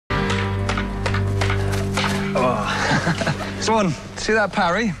Swan, see that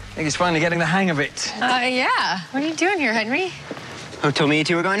parry? I think he's finally getting the hang of it. Yeah. What are you doing here, Henry? Who told me you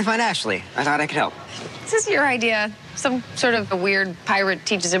two were going to find Ashley? I thought I could help. This is your idea. Some sort of a weird pirate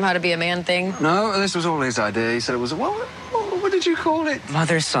teaches him how to be a man thing. No, this was all his idea. He said it was, what did you call it?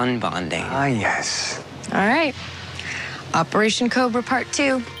 Mother-son bonding. Ah, yes. All right. Operation Cobra Part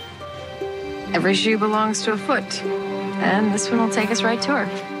 2. Every shoe belongs to a foot. And this one will take us right to her.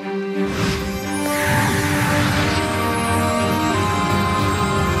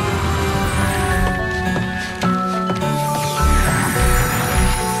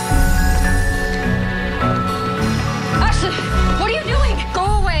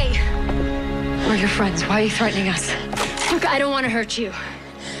 We're your friends. Why are you threatening us? Look, I don't want to hurt you.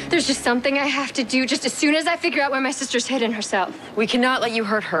 There's just something I have to do just as soon as I figure out where my sister's hidden herself. We cannot let you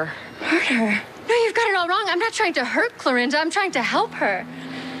hurt her. Hurt her? No, you've got it all wrong. I'm not trying to hurt Clorinda. I'm trying to help her.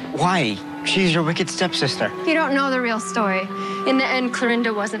 Why? She's your wicked stepsister. You don't know the real story. In the end,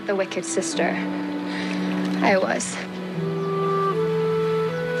 Clorinda wasn't the wicked sister. I was.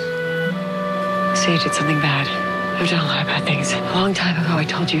 So you did something bad. I've done a lot of bad things. A long time ago, I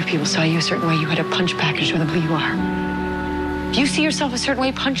told you if people saw you a certain way, you had to punch back and show them who you are. If you see yourself a certain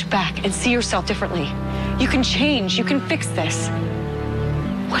way, punch back and see yourself differently. You can change. You can fix this.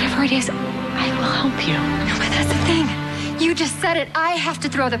 Whatever it is, I will help you. No, but that's the thing. You just said it. I have to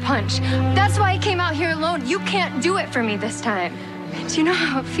throw the punch. That's why I came out here alone. You can't do it for me this time. Do you know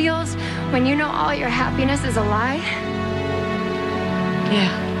how it feels when you know all your happiness is a lie? Yeah,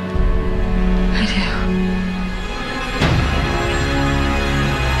 I do.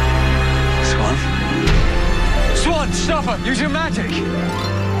 Swan, stop her! Use your magic!